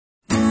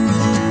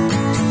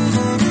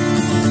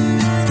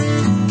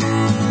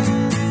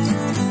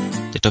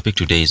topic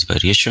today is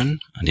variation,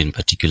 and in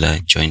particular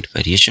joint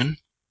variation.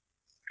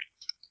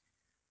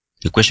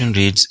 The question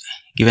reads,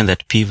 given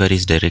that P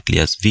varies directly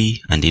as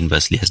V and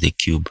inversely as the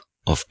cube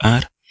of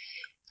R,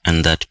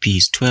 and that P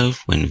is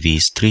 12 when V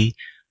is 3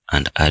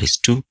 and R is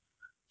 2,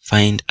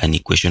 find an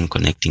equation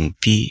connecting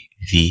P,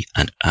 V,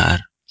 and R.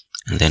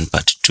 And then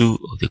part 2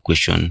 of the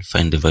question,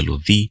 find the value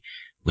of V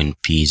when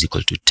P is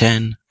equal to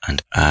 10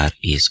 and R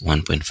is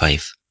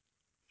 1.5.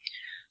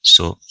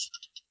 So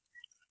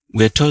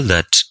we're told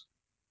that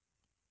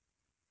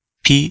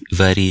P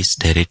varies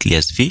directly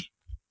as V.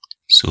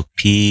 So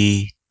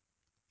P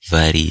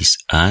varies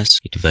as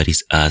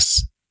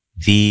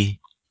V,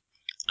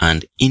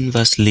 and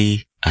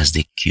inversely as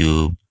the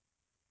cube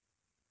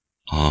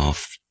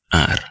of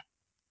R.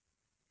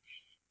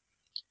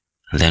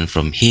 And then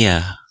from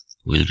here,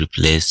 we'll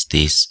replace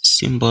this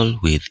symbol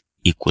with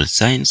equal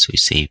sign. So we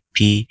say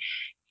P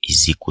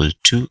is equal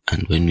to,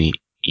 and when we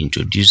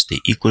introduce the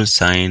equal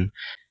sign,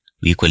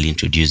 we equally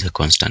introduce a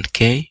constant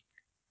K.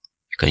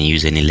 You can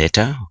use any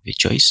letter of your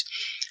choice,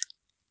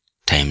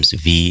 times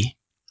V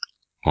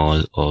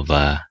all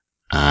over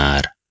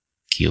R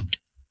cubed.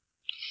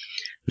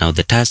 Now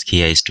the task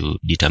here is to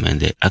determine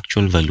the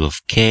actual value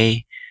of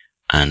K,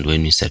 and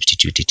when we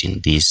substitute it in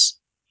this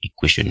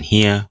equation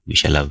here, we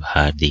shall have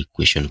had the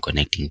equation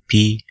connecting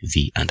P,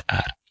 V, and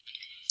R.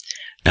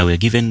 Now we're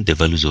given the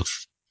values of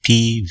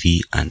P,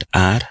 V, and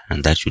R,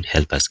 and that should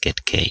help us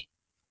get K.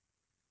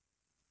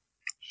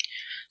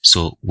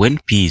 So when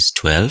P is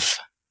 12,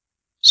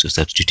 so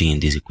substituting in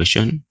this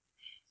equation,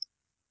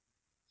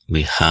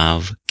 we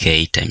have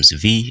K times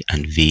V,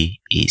 and V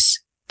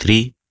is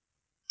 3,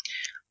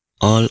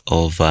 all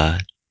over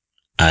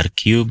R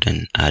cubed,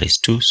 and R is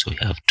 2, so we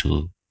have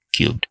 2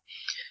 cubed.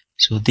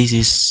 So this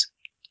is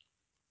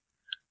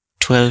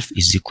 12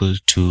 is equal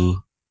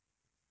to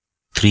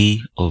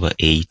 3 over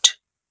 8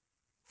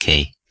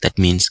 K. That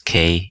means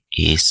K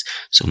is,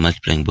 so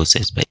multiplying both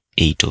sides by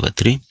 8 over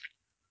 3.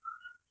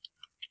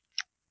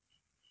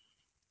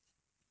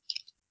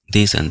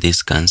 This and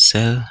this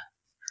cancel.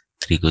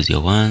 3 goes here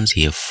once,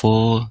 here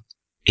 4.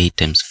 8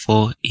 times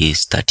 4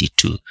 is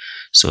 32.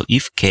 So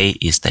if K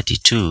is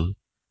 32,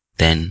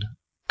 then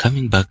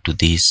coming back to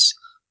this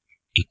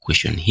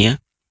equation here,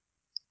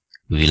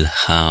 we will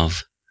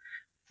have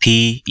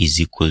P is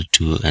equal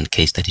to, and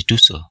K is 32,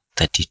 so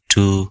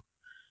 32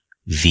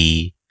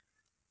 V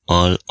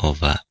all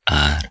over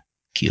R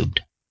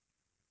cubed.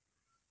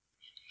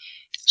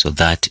 So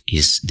that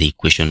is the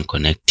equation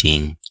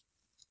connecting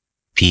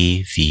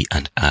P, V,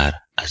 and R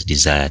as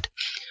desired.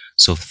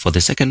 So for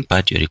the second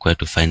part, you're required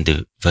to find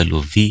the value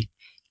of V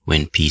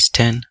when P is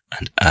 10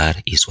 and R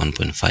is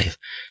 1.5.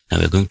 Now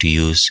we're going to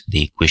use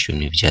the equation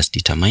we've just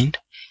determined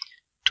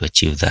to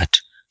achieve that.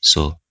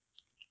 So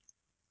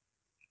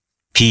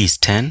P is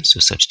 10, so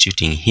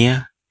substituting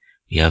here,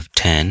 we have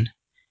 10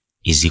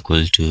 is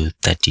equal to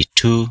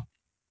 32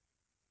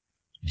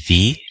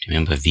 V.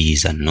 Remember, V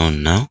is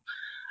unknown now.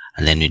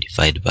 And then we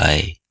divide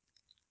by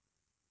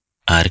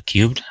R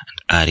cubed,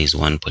 and R is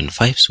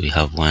 1.5, so we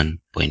have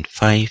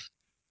 1.5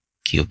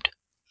 cubed.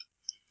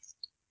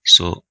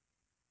 So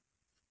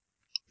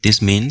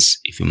this means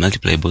if you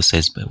multiply both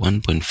sides by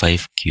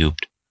 1.5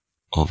 cubed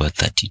over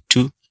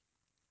 32,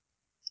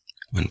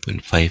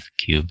 1.5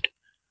 cubed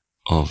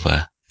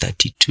over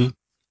 32,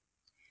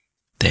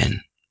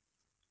 then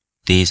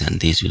this and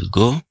this will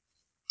go,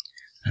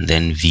 and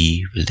then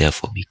V will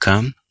therefore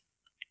become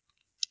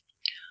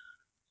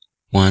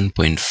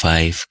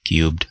 1.5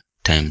 cubed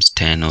times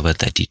 10 over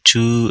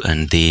 32,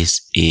 and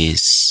this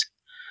is,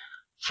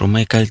 from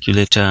my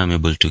calculator, I'm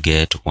able to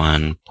get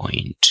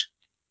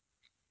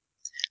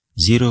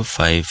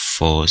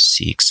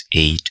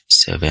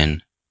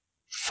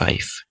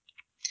 1.0546875,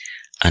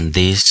 and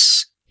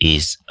this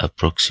is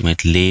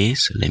approximately,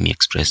 so let me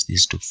express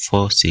this to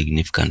 4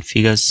 significant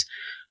figures,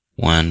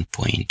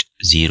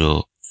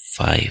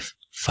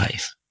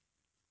 1.055.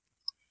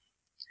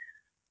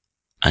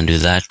 And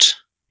with that,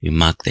 we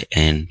mark the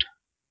end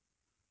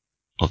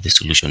of the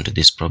solution to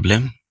this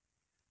problem.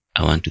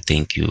 I want to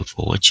thank you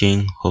for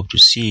watching. Hope to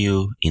see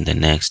you in the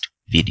next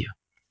video.